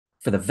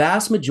For the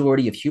vast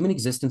majority of human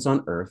existence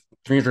on Earth,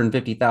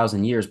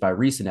 350,000 years by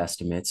recent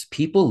estimates,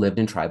 people lived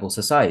in tribal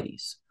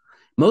societies.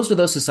 Most of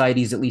those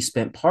societies at least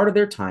spent part of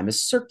their time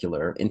as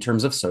circular in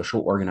terms of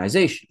social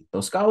organization,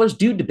 though scholars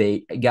do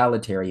debate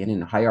egalitarian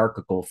and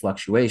hierarchical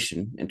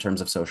fluctuation in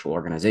terms of social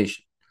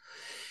organization.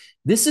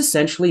 This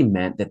essentially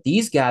meant that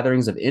these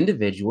gatherings of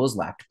individuals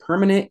lacked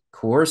permanent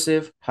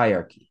coercive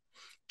hierarchy.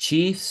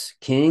 Chiefs,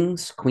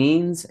 kings,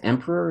 queens,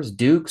 emperors,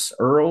 dukes,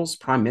 earls,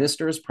 prime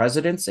ministers,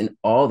 presidents, and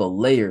all the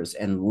layers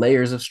and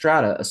layers of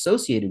strata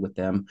associated with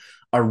them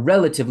are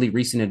relatively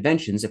recent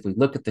inventions if we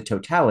look at the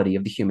totality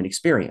of the human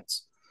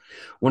experience.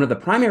 One of the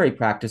primary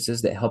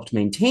practices that helped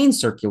maintain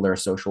circular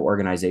social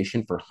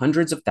organization for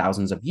hundreds of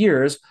thousands of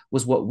years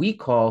was what we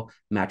call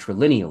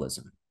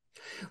matrilinealism.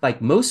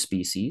 Like most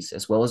species,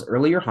 as well as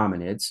earlier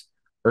hominids,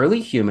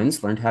 early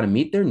humans learned how to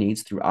meet their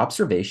needs through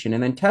observation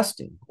and then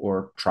testing,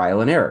 or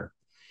trial and error.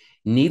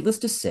 Needless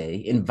to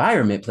say,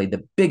 environment played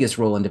the biggest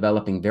role in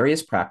developing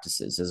various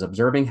practices, as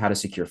observing how to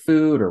secure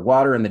food or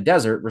water in the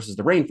desert versus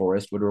the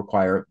rainforest would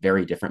require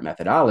very different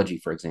methodology,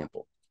 for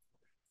example.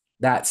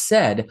 That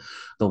said,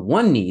 the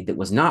one need that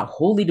was not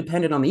wholly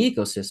dependent on the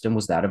ecosystem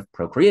was that of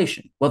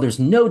procreation. While there's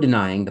no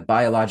denying the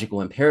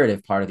biological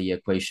imperative part of the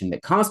equation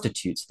that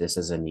constitutes this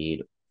as a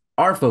need,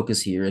 our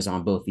focus here is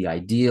on both the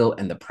ideal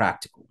and the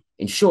practical.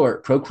 In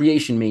short,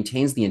 procreation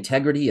maintains the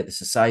integrity of the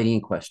society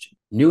in question.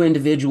 New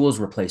individuals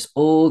replace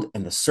old,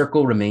 and the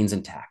circle remains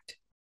intact.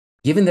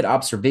 Given that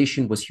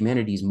observation was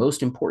humanity's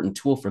most important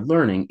tool for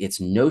learning, it's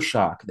no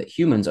shock that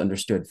humans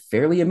understood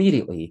fairly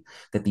immediately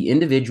that the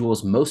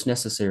individuals most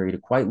necessary to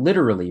quite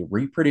literally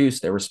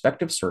reproduce their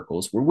respective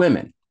circles were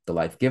women, the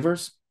life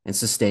givers and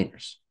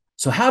sustainers.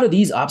 So, how do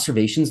these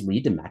observations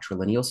lead to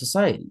matrilineal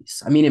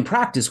societies? I mean, in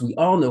practice, we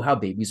all know how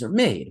babies are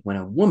made. When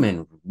a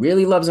woman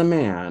really loves a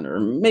man,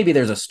 or maybe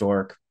there's a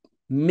stork,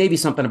 maybe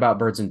something about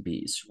birds and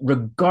bees.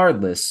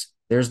 Regardless,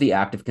 there's the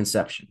act of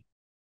conception.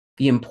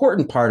 The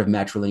important part of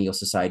matrilineal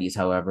societies,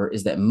 however,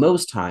 is that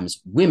most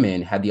times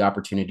women had the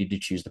opportunity to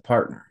choose the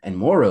partner, and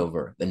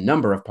moreover, the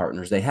number of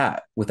partners they had.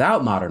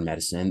 Without modern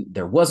medicine,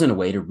 there wasn't a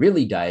way to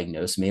really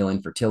diagnose male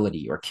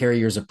infertility or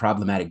carriers of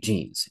problematic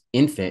genes.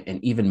 Infant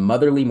and even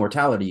motherly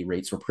mortality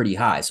rates were pretty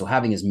high, so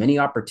having as many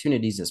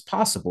opportunities as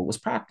possible was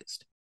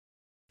practiced.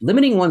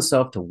 Limiting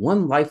oneself to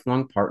one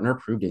lifelong partner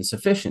proved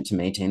insufficient to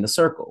maintain the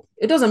circle.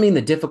 It doesn't mean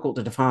the difficult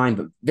to define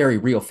but very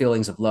real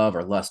feelings of love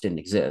or lust didn't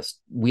exist.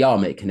 We all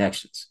make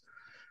connections.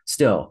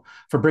 Still,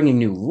 for bringing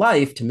new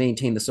life to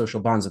maintain the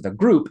social bonds of the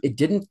group, it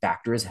didn't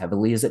factor as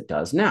heavily as it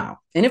does now.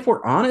 And if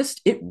we're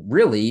honest, it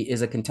really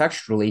is a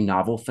contextually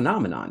novel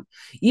phenomenon.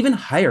 Even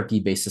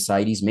hierarchy-based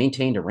societies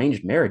maintained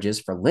arranged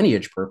marriages for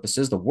lineage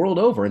purposes the world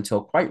over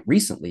until quite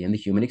recently in the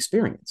human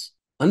experience.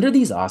 Under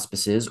these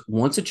auspices,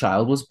 once a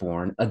child was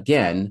born,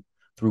 again,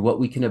 through what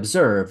we can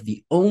observe,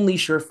 the only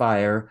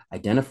surefire,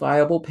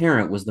 identifiable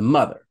parent was the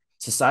mother.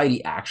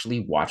 Society actually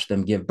watched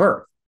them give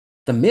birth.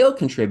 The male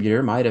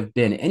contributor might have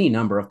been any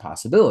number of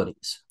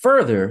possibilities.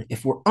 Further,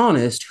 if we're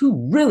honest,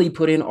 who really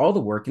put in all the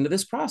work into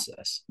this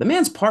process? The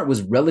man's part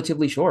was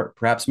relatively short,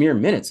 perhaps mere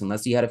minutes,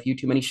 unless he had a few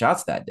too many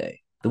shots that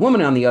day. The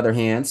woman, on the other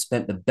hand,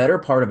 spent the better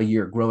part of a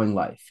year growing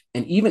life,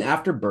 and even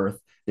after birth,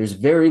 there's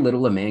very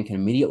little a man can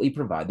immediately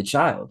provide the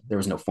child. There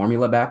was no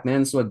formula back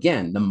then, so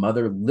again, the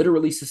mother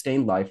literally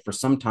sustained life for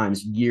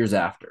sometimes years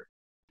after.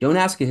 Don't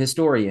ask a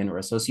historian or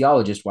a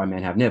sociologist why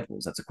men have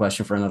nipples. That's a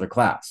question for another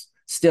class.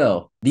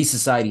 Still, these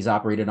societies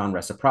operated on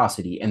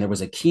reciprocity, and there was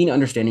a keen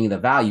understanding of the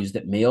values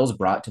that males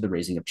brought to the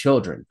raising of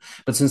children.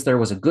 But since there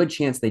was a good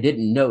chance they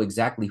didn't know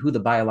exactly who the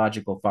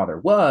biological father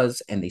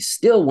was, and they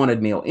still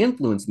wanted male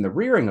influence in the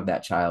rearing of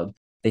that child,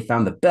 they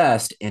found the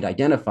best and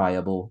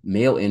identifiable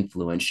male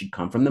influence should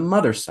come from the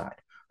mother's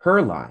side,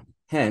 her line,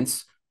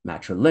 hence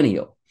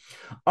matrilineal.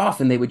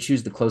 Often they would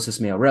choose the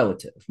closest male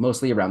relative,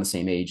 mostly around the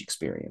same age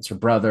experience. Her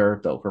brother,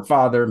 though her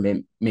father,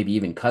 maybe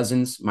even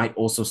cousins, might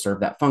also serve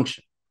that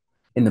function.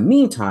 In the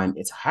meantime,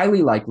 it's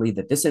highly likely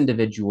that this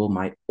individual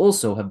might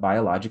also have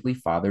biologically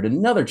fathered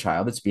another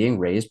child that's being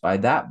raised by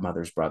that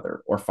mother's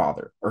brother or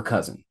father or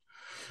cousin.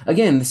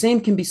 Again, the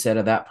same can be said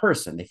of that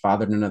person. They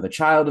fathered another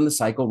child, and the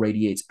cycle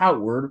radiates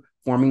outward,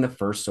 forming the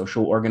first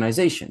social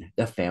organization,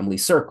 the family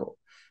circle,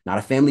 not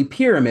a family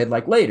pyramid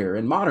like later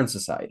in modern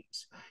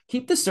societies.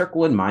 Keep the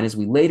circle in mind as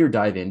we later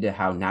dive into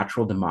how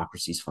natural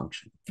democracies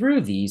function.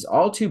 Through these,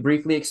 all too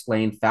briefly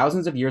explained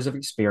thousands of years of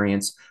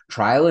experience,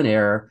 trial and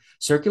error,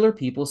 circular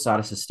people sought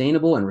a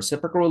sustainable and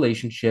reciprocal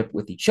relationship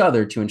with each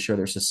other to ensure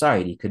their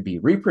society could be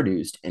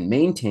reproduced and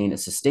maintain a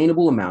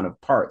sustainable amount of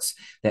parts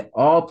that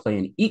all play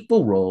an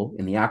equal role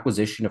in the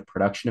acquisition of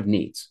production of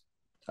needs.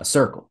 A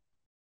circle.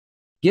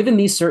 Given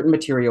these certain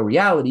material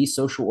realities,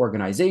 social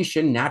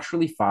organization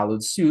naturally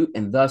followed suit,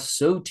 and thus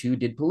so too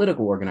did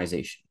political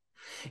organization.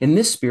 In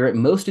this spirit,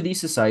 most of these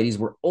societies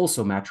were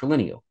also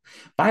matrilineal.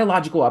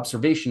 Biological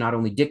observation not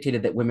only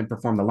dictated that women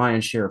perform the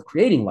lion's share of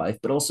creating life,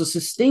 but also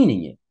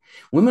sustaining it.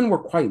 Women were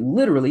quite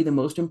literally the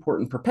most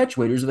important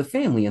perpetuators of the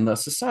family and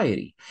thus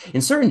society.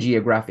 In certain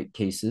geographic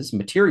cases,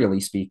 materially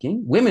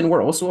speaking, women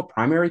were also a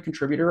primary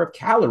contributor of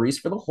calories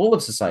for the whole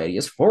of society,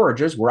 as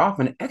foragers were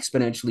often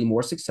exponentially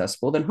more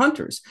successful than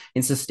hunters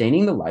in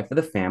sustaining the life of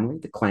the family,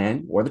 the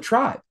clan, or the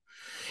tribe.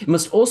 It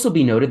must also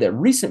be noted that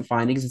recent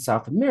findings in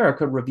South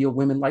America reveal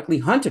women likely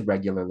hunted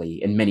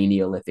regularly in many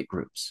Neolithic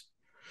groups.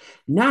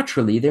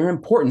 Naturally, their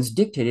importance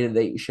dictated that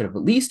they should at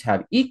least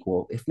have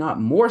equal, if not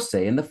more,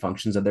 say in the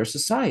functions of their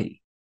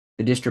society,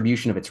 the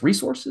distribution of its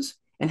resources,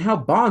 and how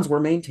bonds were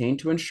maintained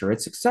to ensure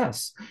its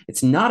success.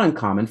 It's not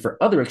uncommon for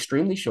other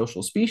extremely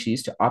social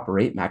species to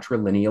operate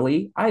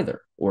matrilineally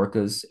either.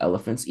 Orcas,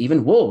 elephants,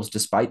 even wolves,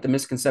 despite the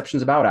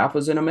misconceptions about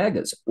alphas and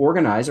omegas,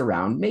 organize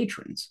around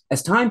matrons.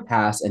 As time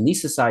passed and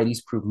these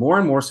societies proved more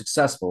and more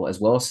successful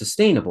as well as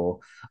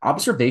sustainable,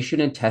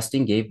 observation and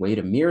testing gave way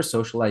to mere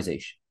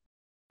socialization.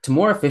 To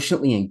more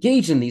efficiently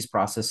engage in these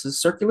processes,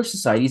 circular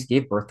societies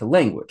gave birth to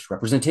language,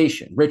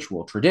 representation,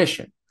 ritual,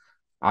 tradition,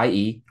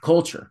 i.e.,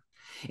 culture.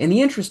 In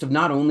the interest of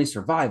not only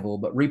survival,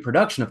 but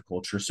reproduction of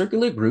culture,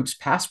 circular groups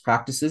passed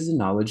practices and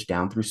knowledge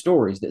down through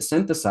stories that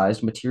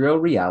synthesized material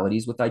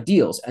realities with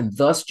ideals and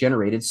thus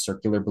generated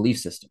circular belief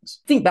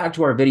systems. Think back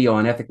to our video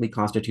on ethically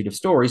constitutive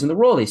stories and the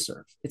role they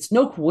serve. It's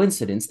no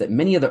coincidence that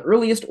many of the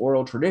earliest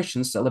oral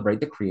traditions celebrate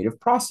the creative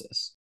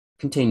process,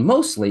 contain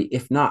mostly,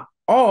 if not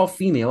all,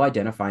 female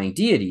identifying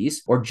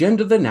deities, or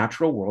gender the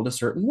natural world a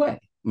certain way,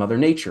 Mother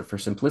Nature for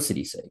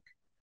simplicity's sake.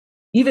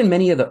 Even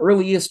many of the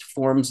earliest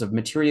forms of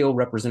material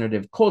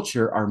representative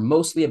culture are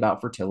mostly about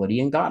fertility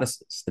and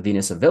goddesses, the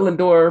Venus of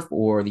Willendorf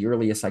or the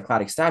earliest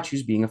Cycladic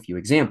statues being a few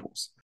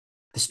examples.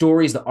 The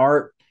stories, the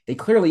art, they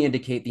clearly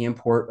indicate the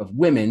import of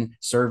women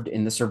served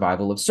in the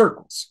survival of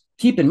circles.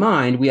 Keep in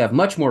mind, we have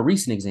much more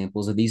recent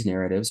examples of these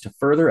narratives to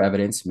further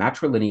evidence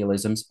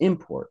matrilinealism's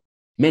import.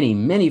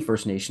 Many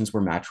First Nations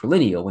were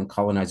matrilineal when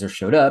colonizers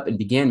showed up and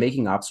began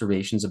making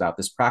observations about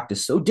this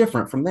practice so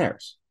different from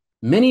theirs.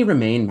 Many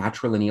remain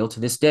matrilineal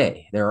to this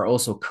day. There are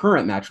also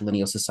current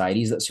matrilineal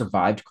societies that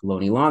survived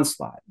colonial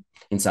onslaught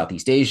in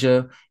Southeast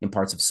Asia, in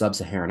parts of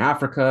sub-Saharan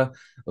Africa,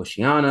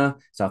 Oceania,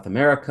 South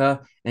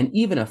America, and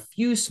even a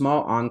few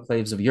small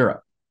enclaves of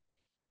Europe.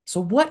 So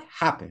what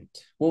happened?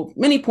 Well,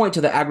 many point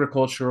to the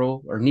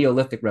agricultural or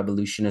Neolithic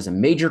revolution as a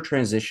major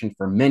transition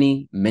for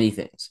many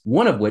things,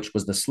 one of which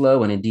was the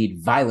slow and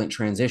indeed violent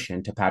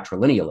transition to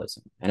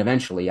patrilinealism and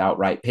eventually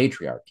outright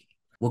patriarchy.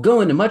 We'll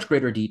go into much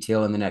greater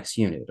detail in the next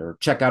unit, or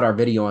check out our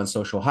video on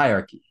social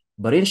hierarchy.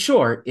 But in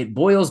short, it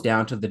boils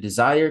down to the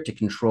desire to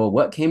control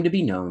what came to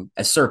be known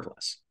as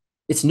surplus.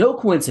 It's no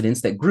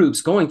coincidence that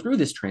groups going through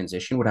this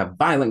transition would have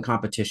violent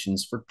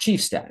competitions for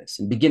chief status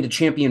and begin to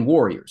champion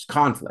warriors,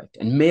 conflict,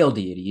 and male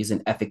deities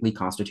in ethically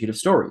constitutive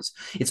stories.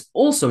 It's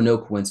also no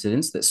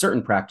coincidence that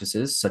certain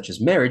practices, such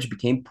as marriage,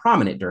 became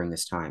prominent during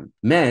this time.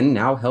 Men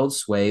now held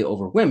sway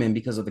over women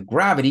because of the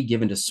gravity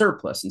given to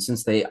surplus, and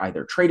since they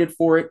either traded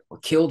for it or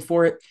killed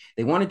for it,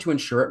 they wanted to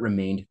ensure it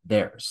remained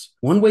theirs.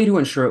 One way to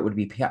ensure it would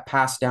be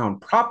passed down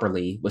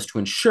properly was to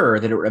ensure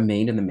that it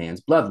remained in the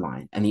man's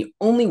bloodline, and the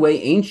only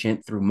way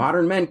ancient through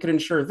modern men could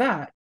ensure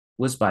that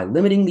was by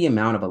limiting the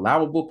amount of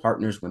allowable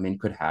partners women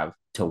could have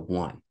to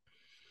one.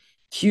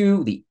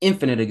 Cue the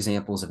infinite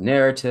examples of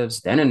narratives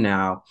then and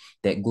now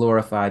that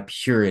glorify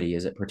purity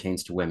as it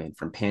pertains to women,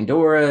 from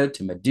Pandora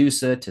to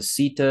Medusa to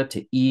Sita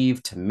to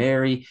Eve to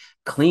Mary,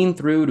 clean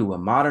through to a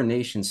modern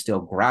nation still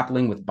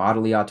grappling with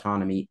bodily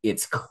autonomy.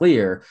 It's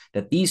clear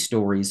that these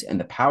stories and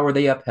the power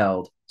they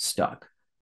upheld stuck.